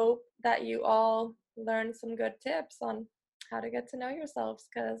I hope that you all learned some good tips on how to get to know yourselves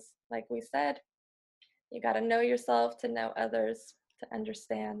because, like we said, you got to know yourself to know others, to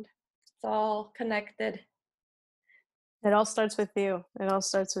understand. It's all connected. It all starts with you. It all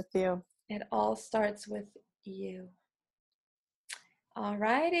starts with you. It all starts with you. All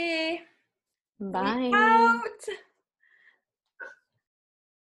righty. We Bye. out.